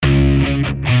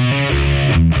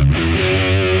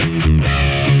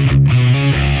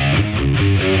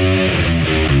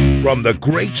From the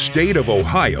great state of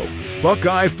Ohio,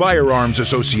 Buckeye Firearms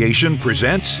Association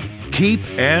presents Keep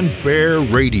and Bear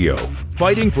Radio,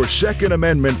 fighting for Second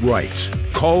Amendment rights,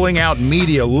 calling out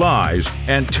media lies,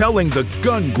 and telling the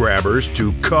gun grabbers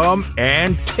to come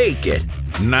and take it.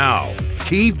 Now,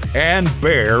 Keep and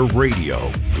Bear Radio.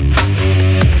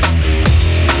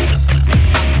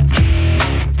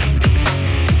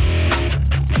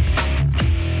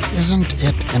 Isn't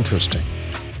it interesting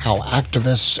how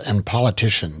activists and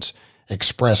politicians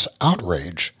express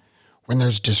outrage when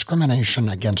there's discrimination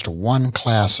against one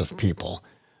class of people,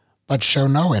 but show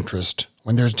no interest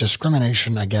when there's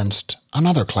discrimination against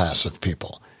another class of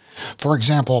people? For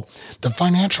example, the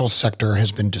financial sector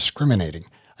has been discriminating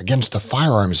against the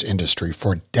firearms industry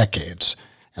for decades,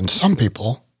 and some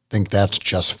people think that's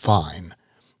just fine.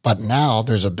 But now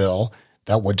there's a bill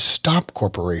that would stop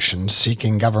corporations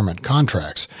seeking government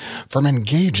contracts from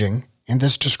engaging in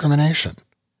this discrimination.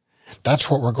 That's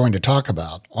what we're going to talk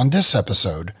about on this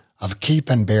episode of Keep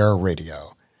and Bear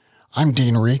Radio. I'm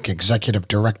Dean Rieck, Executive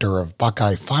Director of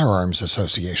Buckeye Firearms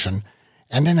Association,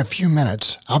 and in a few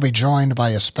minutes I'll be joined by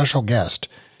a special guest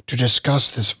to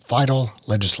discuss this vital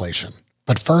legislation.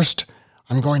 But first,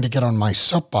 I'm going to get on my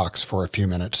soapbox for a few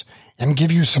minutes and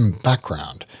give you some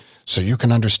background so you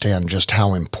can understand just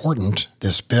how important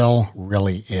this bill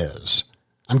really is.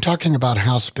 I'm talking about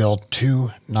House Bill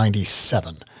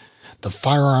 297, the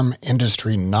Firearm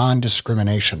Industry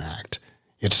Non-Discrimination Act.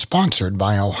 It's sponsored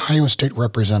by Ohio State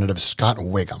Representative Scott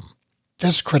Wiggum.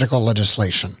 This critical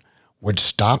legislation would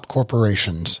stop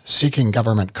corporations seeking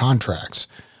government contracts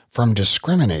from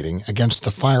discriminating against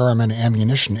the firearm and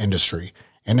ammunition industry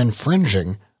and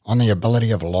infringing on the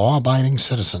ability of law-abiding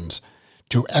citizens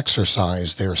to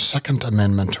exercise their Second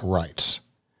Amendment rights.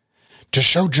 To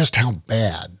show just how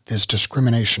bad this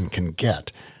discrimination can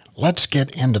get, let's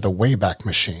get into the Wayback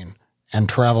Machine and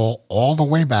travel all the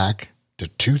way back to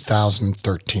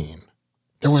 2013.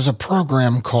 There was a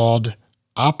program called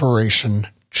Operation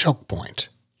Choke Point.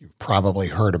 You've probably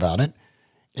heard about it.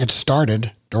 It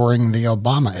started during the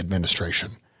Obama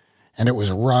administration, and it was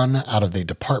run out of the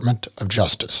Department of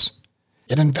Justice.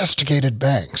 It investigated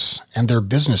banks and their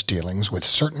business dealings with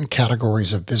certain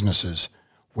categories of businesses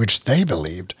which they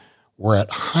believed were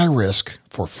at high risk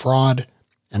for fraud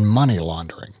and money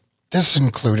laundering. This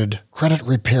included credit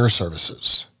repair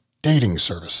services, dating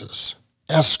services,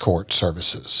 escort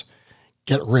services,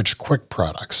 get-rich-quick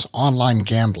products, online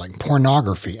gambling,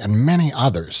 pornography, and many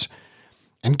others.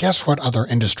 And guess what other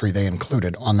industry they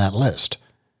included on that list?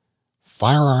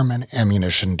 Firearm and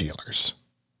ammunition dealers.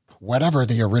 Whatever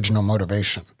the original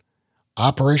motivation,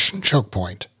 Operation Choke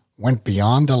Point went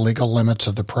beyond the legal limits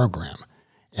of the program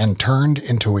and turned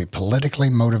into a politically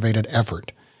motivated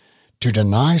effort to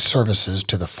deny services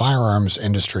to the firearms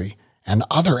industry and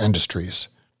other industries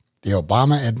the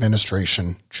Obama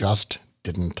administration just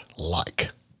didn't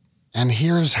like. And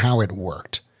here's how it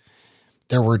worked.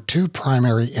 There were two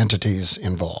primary entities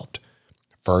involved.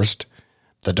 First,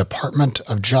 the Department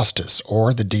of Justice,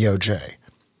 or the DOJ.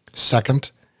 Second,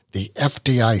 the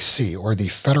FDIC, or the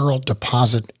Federal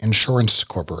Deposit Insurance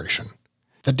Corporation.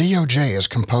 The DOJ is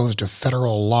composed of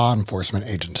federal law enforcement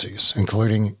agencies,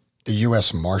 including the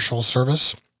U.S. Marshal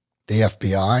Service, the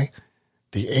FBI,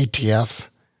 the ATF,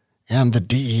 and the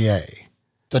DEA.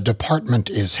 The department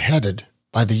is headed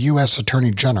by the U.S.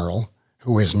 Attorney General,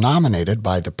 who is nominated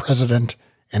by the President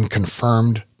and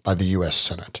confirmed by the U.S.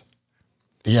 Senate.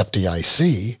 The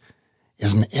FDIC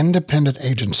is an independent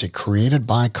agency created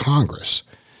by Congress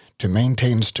to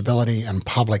maintain stability and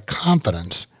public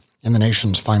confidence in the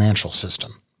nation's financial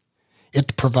system.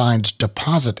 It provides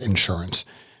deposit insurance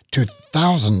to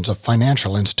thousands of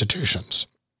financial institutions.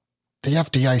 The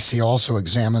FDIC also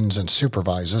examines and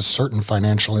supervises certain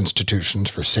financial institutions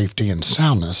for safety and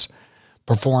soundness,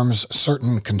 performs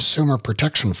certain consumer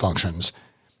protection functions,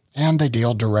 and they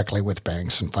deal directly with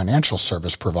banks and financial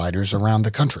service providers around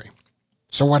the country.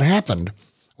 So what happened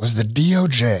was the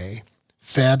DOJ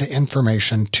fed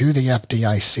information to the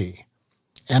FDIC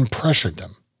and pressured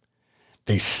them.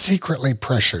 They secretly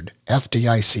pressured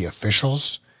FDIC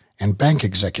officials and bank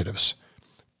executives,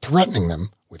 threatening them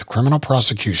with criminal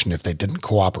prosecution if they didn't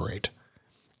cooperate.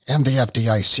 And the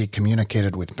FDIC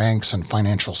communicated with banks and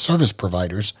financial service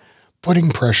providers, putting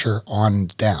pressure on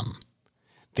them.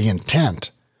 The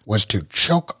intent was to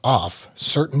choke off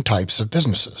certain types of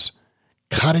businesses,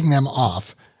 cutting them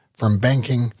off from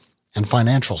banking and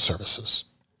financial services.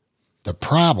 The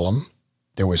problem,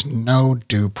 there was no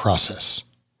due process.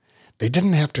 They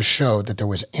didn't have to show that there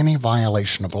was any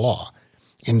violation of law.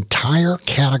 Entire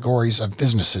categories of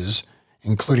businesses,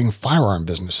 including firearm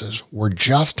businesses, were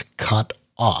just cut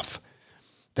off.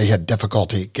 They had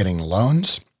difficulty getting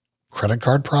loans. credit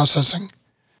card processing,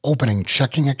 opening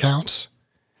checking accounts.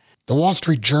 The Wall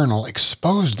Street Journal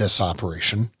exposed this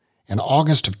operation in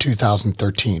August of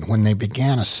 2013 when they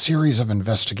began a series of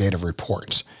investigative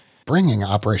reports, bringing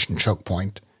Operation Choke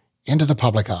Point into the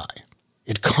public eye.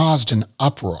 It caused an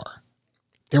uproar.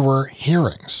 There were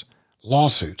hearings,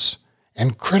 lawsuits,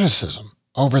 and criticism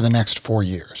over the next 4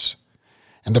 years,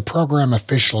 and the program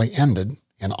officially ended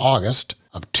in August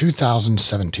of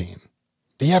 2017.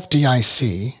 The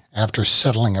FDIC, after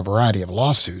settling a variety of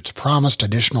lawsuits, promised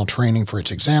additional training for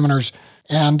its examiners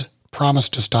and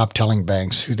promised to stop telling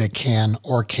banks who they can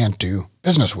or can't do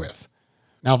business with.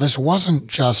 Now, this wasn't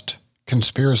just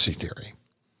conspiracy theory.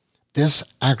 This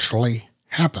actually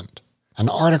happened. An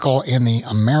article in the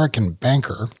American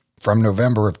Banker from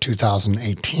November of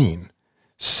 2018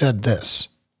 said this: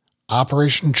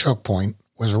 Operation Choke Point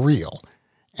was real,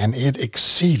 and it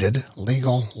exceeded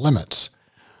legal limits.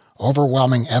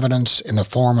 Overwhelming evidence in the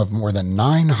form of more than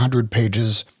 900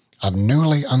 pages of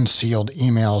newly unsealed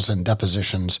emails and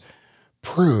depositions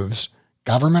proves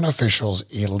government officials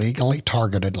illegally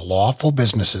targeted lawful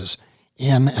businesses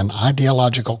in an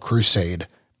ideological crusade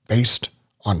based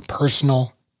on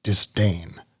personal disdain.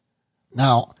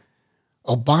 Now,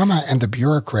 Obama and the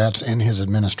bureaucrats in his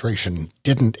administration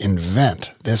didn't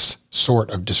invent this sort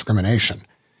of discrimination.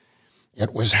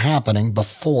 It was happening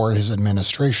before his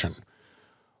administration.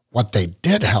 What they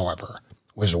did, however,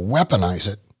 was weaponize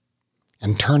it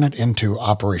and turn it into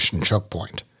Operation Choke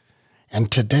Point. And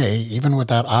today, even with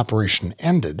that operation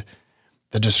ended,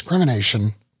 the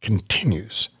discrimination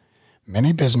continues.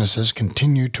 Many businesses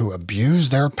continue to abuse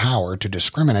their power to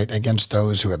discriminate against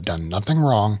those who have done nothing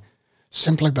wrong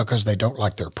simply because they don't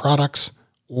like their products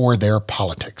or their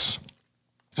politics.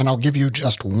 And I'll give you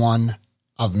just one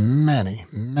of many,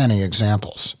 many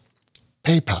examples.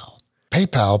 PayPal.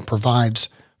 PayPal provides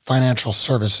financial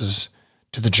services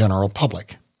to the general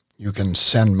public. You can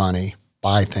send money,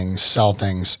 buy things, sell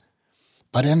things.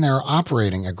 But in their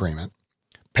operating agreement,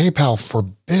 PayPal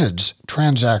forbids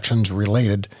transactions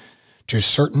related to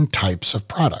certain types of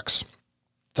products.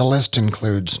 The list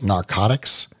includes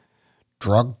narcotics,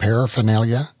 drug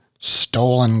paraphernalia,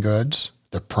 stolen goods,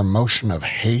 the promotion of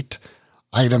hate,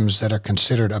 items that are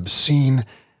considered obscene,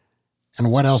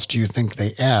 and what else do you think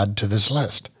they add to this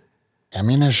list?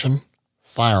 Ammunition,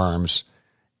 firearms,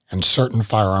 and certain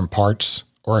firearm parts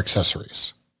or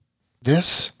accessories.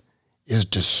 This is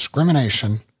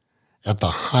discrimination at the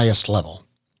highest level,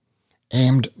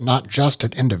 aimed not just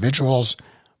at individuals,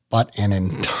 but an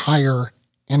entire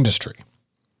industry.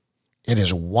 It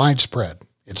is widespread.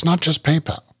 It's not just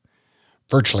PayPal.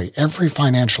 Virtually every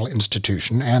financial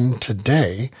institution and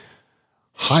today,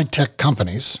 high-tech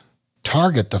companies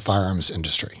target the firearms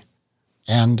industry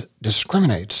and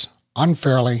discriminates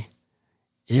unfairly,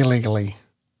 illegally,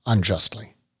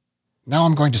 unjustly. Now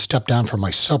I'm going to step down from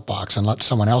my soapbox and let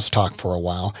someone else talk for a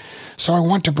while, so I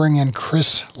want to bring in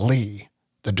Chris Lee,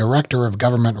 the Director of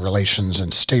Government Relations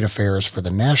and State Affairs for the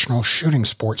National Shooting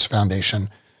Sports Foundation,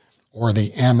 or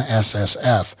the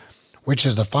NSSF, which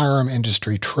is the Firearm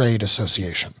Industry Trade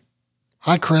Association.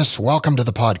 Hi, Chris. Welcome to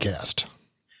the podcast.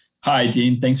 Hi,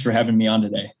 Dean. Thanks for having me on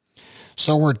today.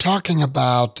 So we're talking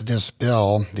about this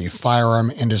bill, the Firearm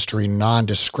Industry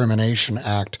Non-Discrimination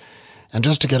Act. And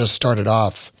just to get us started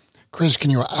off, Chris,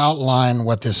 can you outline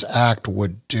what this act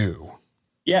would do?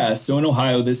 Yeah, so in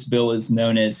Ohio, this bill is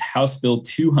known as House Bill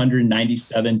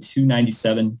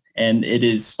 297, and it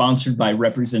is sponsored by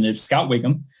Representative Scott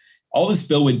Wiggum. All this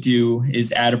bill would do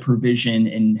is add a provision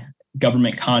in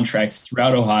government contracts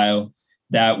throughout Ohio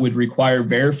that would require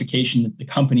verification that the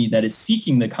company that is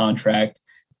seeking the contract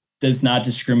does not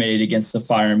discriminate against the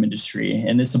firearm industry.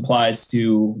 And this applies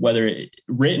to whether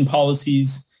written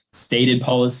policies, stated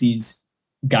policies,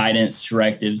 guidance,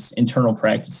 directives, internal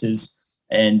practices,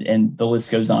 and the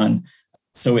list goes on.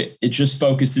 So it just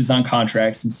focuses on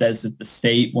contracts and says that the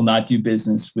state will not do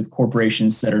business with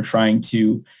corporations that are trying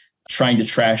to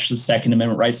trash the Second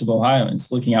Amendment rights of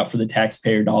Ohioans, looking out for the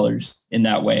taxpayer dollars in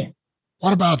that way.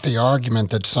 What about the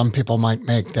argument that some people might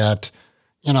make that,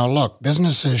 look,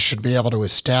 businesses should be able to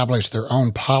establish their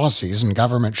own policies and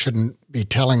government shouldn't be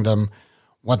telling them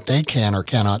what they can or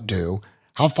cannot do?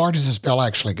 How far does this bill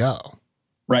actually go?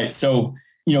 Right. So,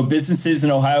 businesses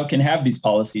in Ohio can have these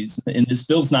policies, and this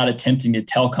bill's not attempting to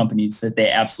tell companies that they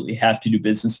absolutely have to do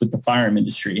business with the firearm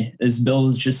industry. This bill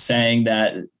is just saying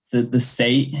that the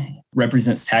state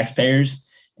represents taxpayers,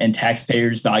 and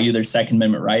taxpayers value their Second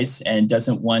Amendment rights and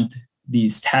doesn't want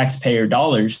these taxpayer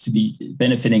dollars to be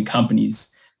benefiting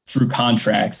companies through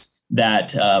contracts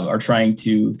that are trying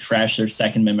to trash their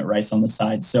Second Amendment rights on the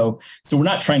side. So we're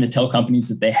not trying to tell companies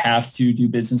that they have to do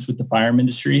business with the firearm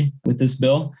industry with this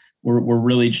bill, we're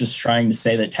really just trying to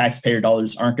say that taxpayer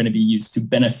dollars aren't going to be used to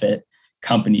benefit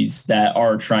companies that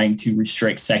are trying to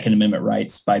restrict Second Amendment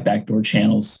rights by backdoor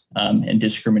channels and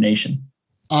discrimination.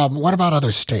 What about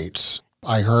other states?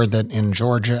 I heard that in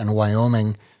Georgia and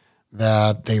Wyoming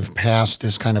that they've passed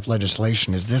this kind of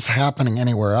legislation. Is this happening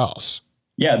anywhere else?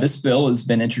 Yeah, this bill has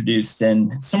been introduced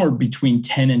in somewhere between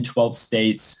 10 and 12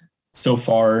 states so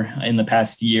far in the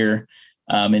past year.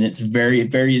 And it's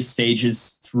various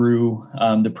stages through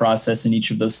the process in each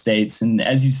of those states. And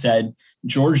as you said,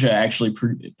 Georgia actually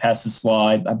passed this law,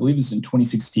 I believe it was in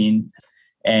 2016,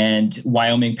 and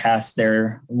Wyoming passed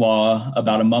their law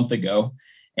about a month ago.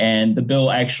 And the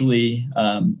bill actually,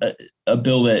 a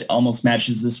bill that almost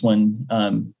matches this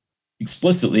one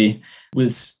explicitly,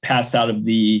 was passed out of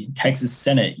the Texas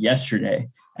Senate yesterday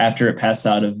after it passed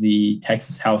out of the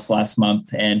Texas House last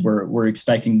month. And we're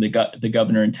expecting the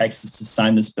governor in Texas to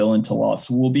sign this bill into law.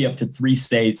 So we'll be up to 3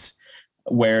 states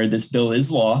where this bill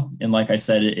is law. And like I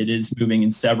said, it is moving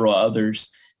in several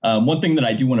others. One thing that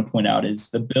I do want to point out is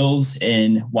the bills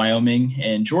in Wyoming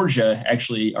and Georgia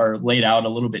actually are laid out a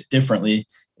little bit differently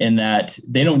in that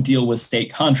they don't deal with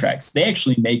state contracts. They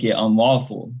actually make it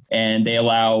unlawful, and they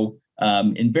allow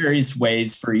in various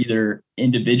ways for either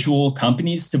individual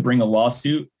companies to bring a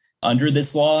lawsuit under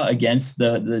this law against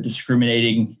the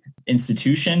discriminating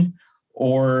institution,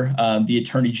 or the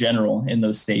attorney general in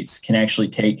those states can actually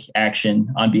take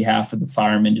action on behalf of the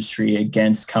firearm industry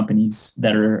against companies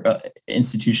that are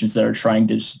institutions that are trying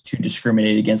to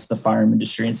discriminate against the firearm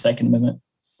industry and Second Amendment.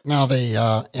 Now,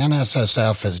 the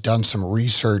NSSF has done some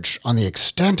research on the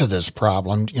extent of this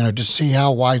problem, to see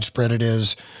how widespread it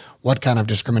is, what kind of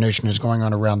discrimination is going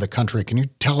on around the country. Can you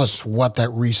tell us what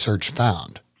that research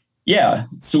found? Yeah,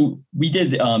 so we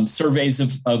did surveys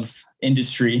of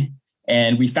industry,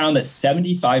 and we found that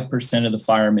 75% of the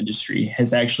firearm industry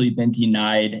has actually been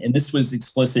denied, and this was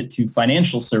explicit to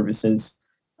financial services,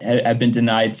 have been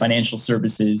denied financial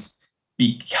services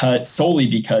solely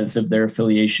because of their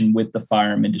affiliation with the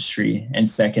firearm industry and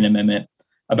Second Amendment.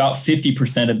 About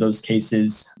 50% of those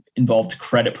cases involved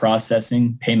credit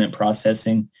processing, payment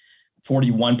processing.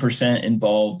 41%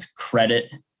 involved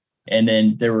credit. And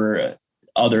then there were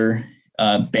other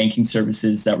banking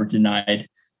services that were denied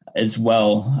as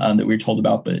well that we were told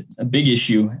about. But a big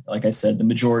issue, like I said, the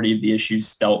majority of the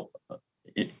issues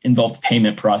involved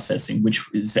payment processing, which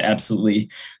is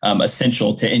absolutely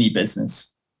essential to any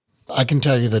business. I can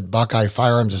tell you that Buckeye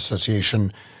Firearms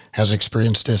Association has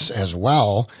experienced this as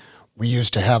well. We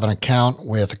used to have an account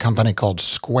with a company called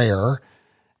Square,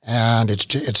 and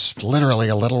it's literally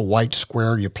a little white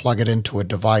square. You plug it into a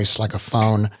device like a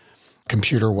phone,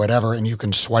 computer, whatever, and you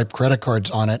can swipe credit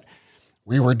cards on it.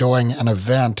 We were doing an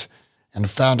event and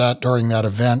found out during that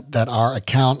event that our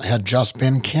account had just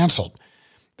been canceled.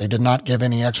 They did not give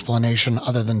any explanation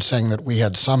other than saying that we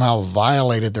had somehow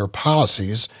violated their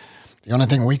policies. The only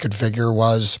thing we could figure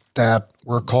was that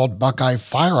we're called Buckeye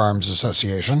Firearms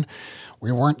Association.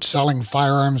 We weren't selling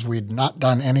firearms. We'd not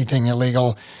done anything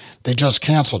illegal. They just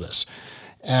canceled us.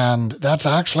 And that's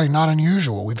actually not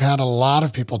unusual. We've had a lot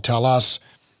of people tell us,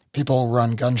 people who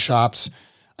run gun shops,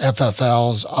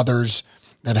 FFLs, others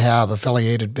that have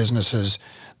affiliated businesses,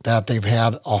 that they've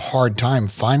had a hard time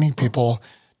finding people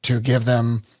to give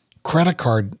them credit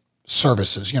card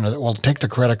services, that will take the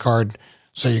credit card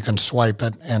so you can swipe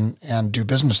it and do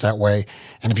business that way.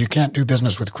 And if you can't do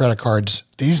business with credit cards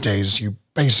these days, you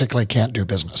basically can't do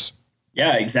business.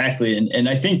 Yeah, exactly. And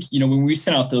I think, when we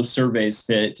sent out those surveys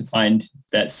to find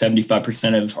that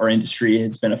 75% of our industry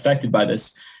has been affected by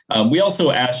this, we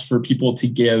also asked for people to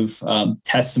give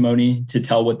testimony to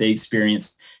tell what they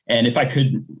experienced. And if I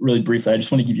could really briefly, I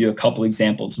just want to give you a couple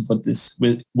examples of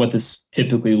what this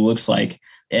typically looks like.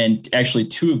 And actually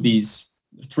 3 of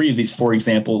these 4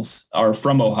 examples are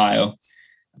from Ohio.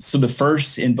 So the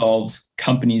first involves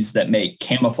companies that make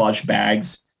camouflage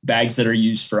bags that are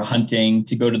used for hunting,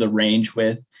 to go to the range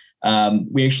with.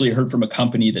 We actually heard from a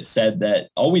company that said that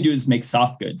all we do is make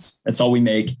soft goods. That's all we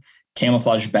make,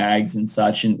 camouflage bags and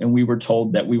such. And we were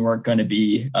told that we weren't going to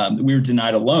be, we were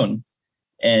denied a loan.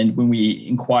 And when we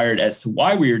inquired as to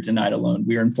why we were denied a loan,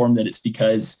 we were informed that it's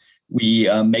because we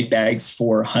make bags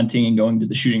for hunting and going to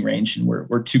the shooting range, and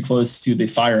we're too close to the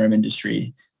firearm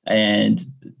industry. And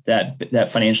that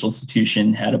financial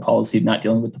institution had a policy of not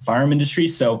dealing with the firearm industry.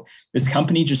 So this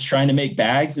company, just trying to make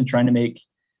bags and trying to make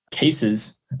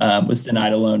cases, was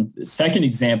denied a loan. The second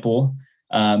example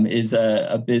is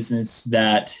a business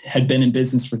that had been in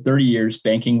business for 30 years,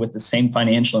 banking with the same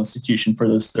financial institution for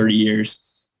those 30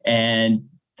 years. And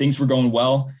things were going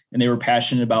well, and they were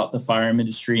passionate about the firearm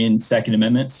industry and Second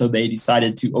Amendment. So they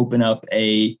decided to open up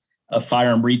a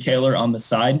firearm retailer on the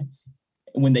side.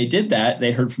 When they did that,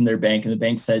 they heard from their bank, and the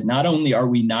bank said, not only are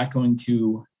we not going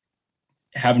to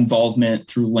have involvement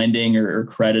through lending or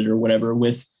credit or whatever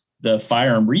with the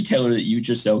firearm retailer that you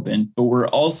just opened, but we're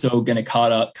also going to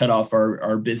cut off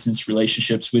our business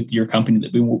relationships with your company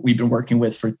that we've been working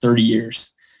with for 30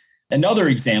 years. Another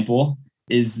example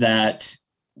is that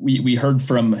we heard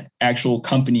from actual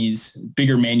companies,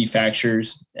 bigger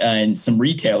manufacturers and some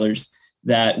retailers,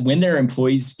 that when their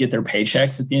employees get their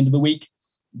paychecks at the end of the week,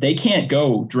 they can't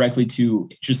go directly to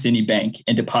just any bank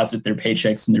and deposit their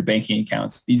paychecks in their banking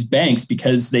accounts. These banks,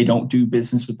 because they don't do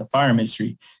business with the firearm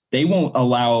industry, they won't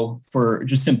allow for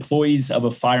just employees of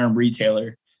a firearm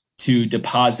retailer to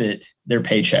deposit their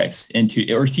paychecks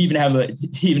into, or to even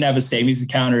have a savings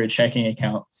account or a checking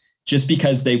account, just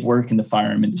because they work in the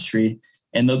firearm industry.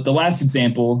 And the last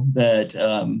example that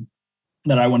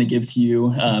I want to give to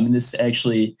you, and this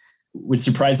actually would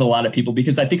surprise a lot of people,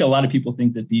 because I think a lot of people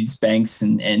think that these banks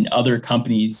and other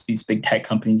companies, these big tech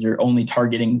companies, are only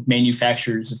targeting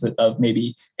manufacturers of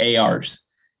maybe ARs.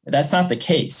 That's not the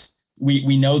case.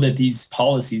 We know that these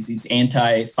policies, these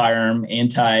anti-firearm,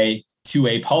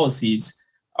 anti-2A policies,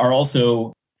 are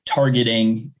also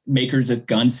targeting makers of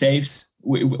gun safes.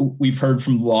 We've heard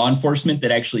from law enforcement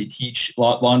that actually teach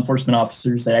law enforcement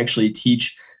officers that actually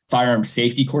teach firearm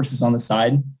safety courses on the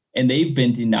side, and they've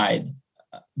been denied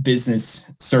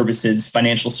business services,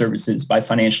 financial services by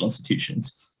financial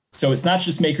institutions. So it's not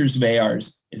just makers of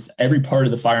ARs, it's every part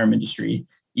of the firearm industry,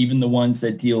 even the ones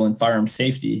that deal in firearm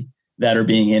safety, that are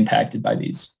being impacted by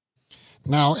these.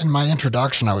 Now, in my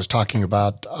introduction, I was talking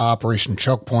about Operation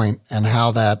Choke Point and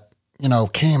how that,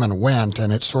 came and went,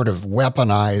 and it sort of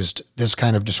weaponized this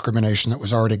kind of discrimination that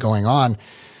was already going on.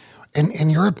 In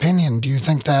your opinion, do you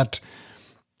think that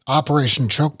Operation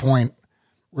Choke Point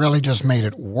really just made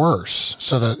it worse?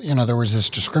 So that, there was this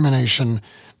discrimination.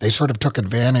 They sort of took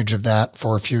advantage of that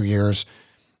for a few years.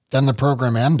 Then the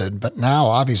program ended, but now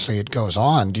obviously it goes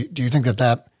on. Do you think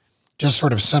that just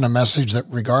sort of sent a message that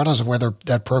regardless of whether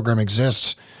that program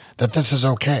exists, that this is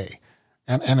okay?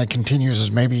 And it continues as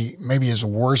maybe is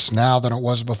worse now than it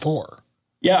was before?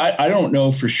 Yeah, I don't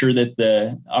know for sure that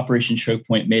the Operation Choke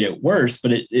Point made it worse,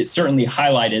 but it certainly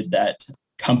highlighted that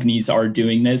companies are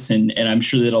doing this. And I'm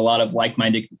sure that a lot of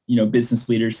like-minded, business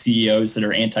leaders, CEOs that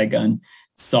are anti-gun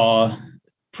saw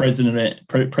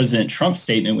President Trump's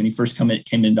statement when he first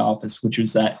came into office, which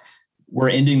was that we're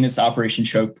ending this Operation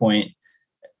Choke Point.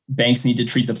 Banks need to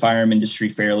treat the firearm industry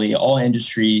fairly. All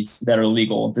industries that are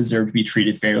legal deserve to be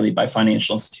treated fairly by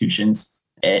financial institutions.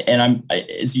 And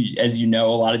as you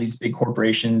know, a lot of these big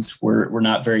corporations were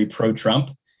not very pro-Trump.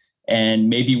 And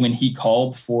maybe when he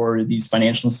called for these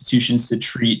financial institutions to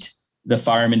treat the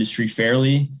firearm industry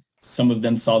fairly, some of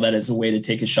them saw that as a way to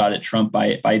take a shot at Trump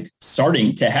by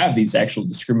starting to have these actual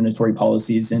discriminatory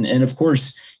policies. And of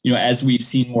course, as we've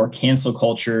seen more cancel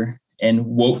culture and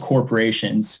woke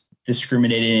corporations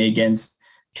discriminating against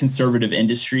conservative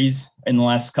industries in the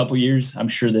last couple of years, I'm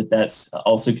sure that that's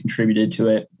also contributed to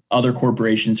it. Other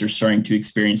corporations are starting to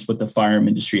experience what the firearm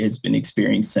industry has been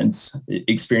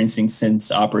experiencing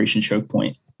since Operation Choke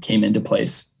Point came into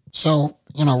place. So,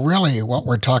 really what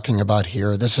we're talking about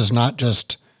here, this is not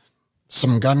just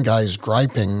some gun guys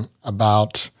griping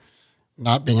about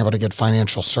not being able to get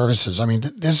financial services. I mean,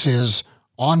 this is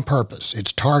on purpose.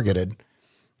 It's targeted.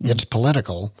 It's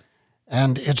political.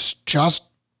 And it's just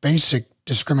basic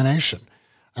discrimination.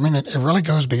 I mean, it really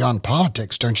goes beyond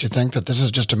politics, don't you think, that this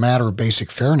is just a matter of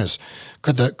basic fairness?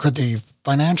 Could the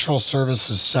financial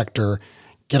services sector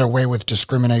get away with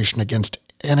discrimination against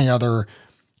any other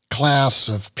class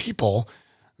of people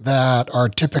that are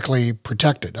typically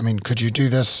protected? I mean, could you do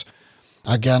this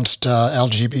against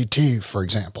LGBT, for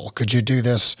example? Could you do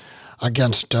this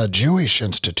against Jewish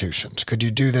institutions? Could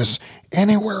you do this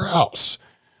anywhere else?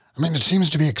 I mean, it seems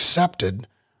to be accepted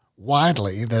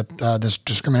widely that this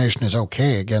discrimination is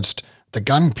okay against the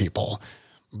gun people,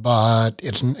 but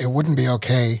it wouldn't be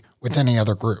okay with any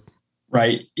other group.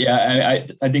 Right. Yeah,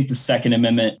 I think the Second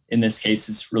Amendment in this case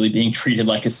is really being treated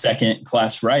like a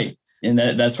second-class right, and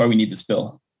that's why we need this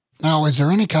bill. Now, is there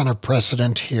any kind of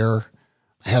precedent here?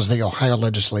 Has the Ohio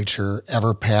legislature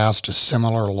ever passed a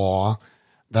similar law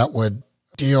that would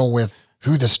deal with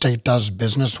who the state does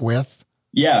business with?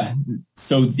 Yeah.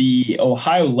 So the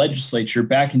Ohio legislature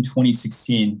back in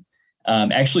 2016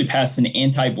 actually passed an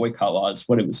anti-boycott law, is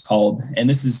what it was called. And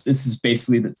this is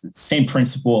basically the same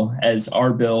principle as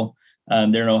our bill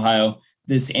there in Ohio.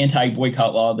 This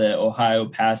anti-boycott law that Ohio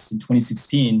passed in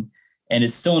 2016, and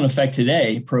it's still in effect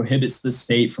today, prohibits the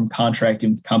state from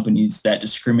contracting with companies that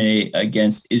discriminate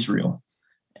against Israel.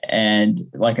 And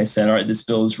like I said, this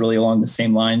bill is really along the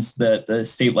same lines that the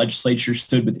state legislature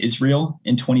stood with Israel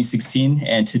in 2016.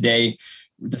 And today,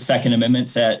 the Second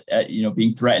Amendment's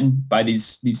being threatened by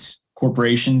these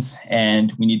corporations,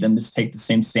 and we need them to take the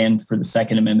same stand for the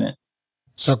Second Amendment.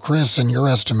 So, Chris, in your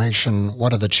estimation,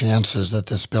 what are the chances that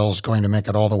this bill is going to make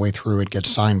it all the way through? It gets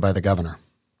signed by the governor?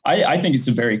 I think it's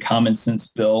a very common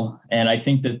sense bill. And I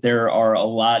think that there are a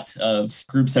lot of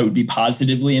groups that would be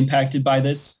positively impacted by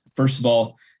this. First of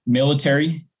all,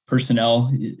 military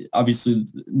personnel. Obviously,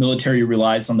 military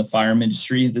relies on the firearm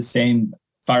industry, the same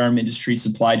firearm industry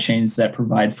supply chains that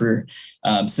provide for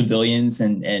civilians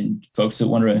and folks that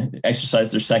want to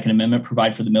exercise their Second Amendment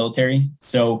provide for the military.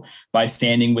 So by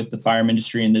standing with the firearm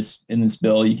industry in this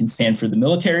bill, you can stand for the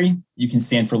military, you can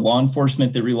stand for law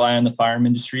enforcement that rely on the firearm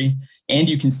industry, and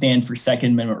you can stand for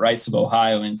Second Amendment rights of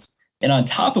Ohioans. And on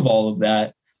top of all of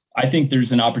that, I think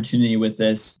there's an opportunity with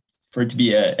this for it to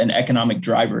be an economic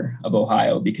driver of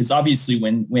Ohio, because obviously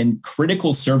when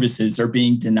critical services are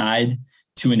being denied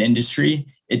to an industry,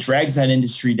 it drags that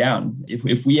industry down.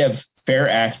 If we have fair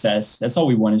access, that's all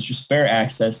we want, is just fair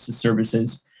access to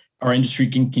services. Our industry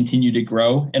can continue to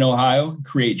grow in Ohio,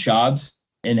 create jobs,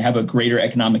 and have a greater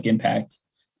economic impact.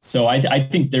 So I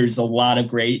think there's a lot of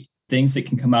great things that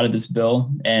can come out of this bill,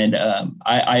 and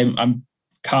I'm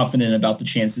confident about the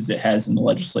chances it has in the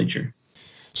legislature.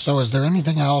 So is there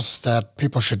anything else that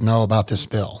people should know about this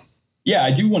bill? Yeah,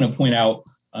 I do want to point out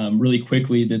really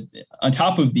quickly that on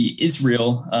top of the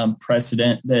Israel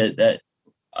precedent that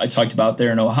I talked about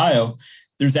there in Ohio,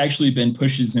 there's actually been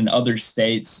pushes in other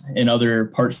states and other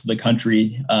parts of the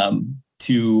country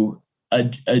to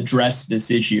address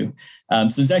this issue. So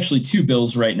there's actually two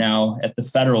bills right now at the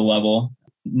federal level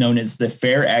known as the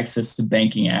Fair Access to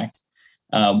Banking Act.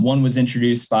 One was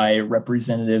introduced by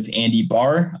Representative Andy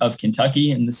Barr of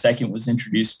Kentucky, and the second was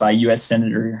introduced by U.S.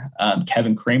 Senator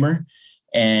Kevin Cramer.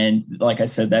 And like I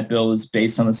said, that bill is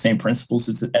based on the same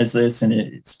principles as this, and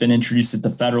it's been introduced at the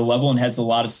federal level and has a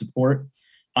lot of support.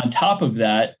 On top of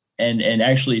that, and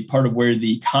actually part of where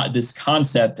this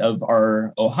concept of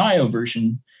our Ohio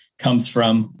version comes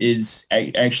from is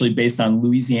actually based on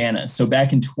Louisiana. So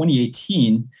back in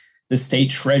 2018, the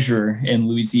state treasurer in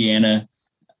Louisiana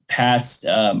passed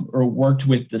or worked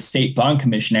with the State Bond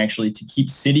Commission actually to keep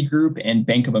Citigroup and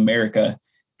Bank of America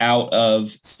out of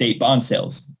state bond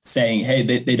sales, saying, hey,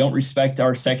 they don't respect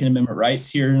our Second Amendment rights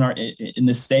here in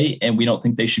the state, and we don't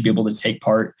think they should be able to take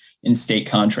part in state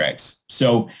contracts.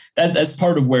 So that's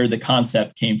part of where the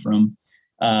concept came from.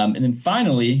 And then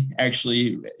finally,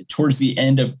 actually, towards the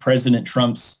end of President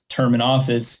Trump's term in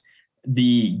office, the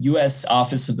U.S.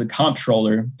 Office of the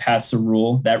Comptroller passed a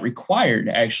rule that required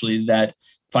actually that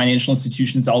financial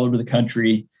institutions all over the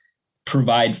country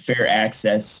provide fair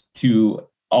access to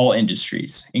all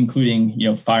industries, including,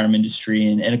 firearm industry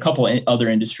and a couple of other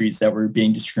industries that were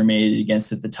being discriminated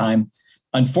against at the time.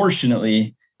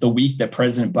 Unfortunately, the week that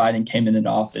President Biden came into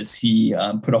office, he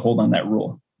put a hold on that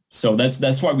rule. So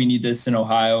that's why we need this in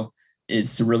Ohio,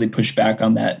 is to really push back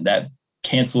on that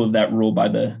cancel of that rule by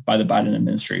the Biden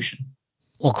administration.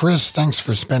 Well, Chris, thanks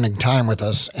for spending time with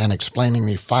us and explaining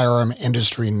the Firearm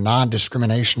Industry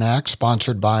Non-Discrimination Act,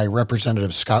 sponsored by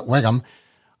Representative Scott Wiggum.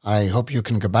 I hope you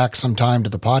can go back sometime to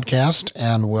the podcast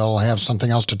and we'll have something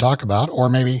else to talk about, or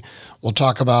maybe we'll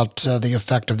talk about the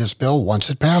effect of this bill once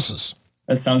it passes.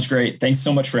 That sounds great. Thanks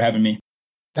so much for having me.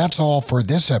 That's all for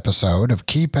this episode of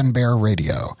Keep and Bear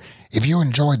Radio. If you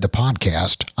enjoyed the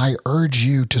podcast, I urge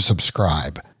you to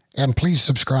subscribe. And please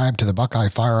subscribe to the Buckeye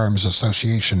Firearms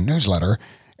Association newsletter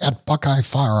at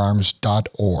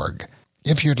buckeyefirearms.org.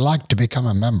 If you'd like to become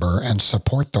a member and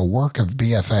support the work of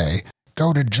BFA,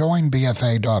 go to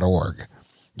joinbfa.org.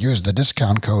 Use the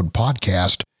discount code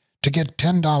PODCAST to get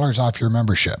 $10 off your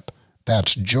membership.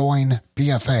 That's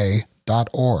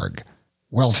joinbfa.org.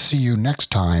 We'll see you next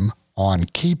time on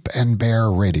Keep and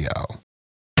Bear Radio.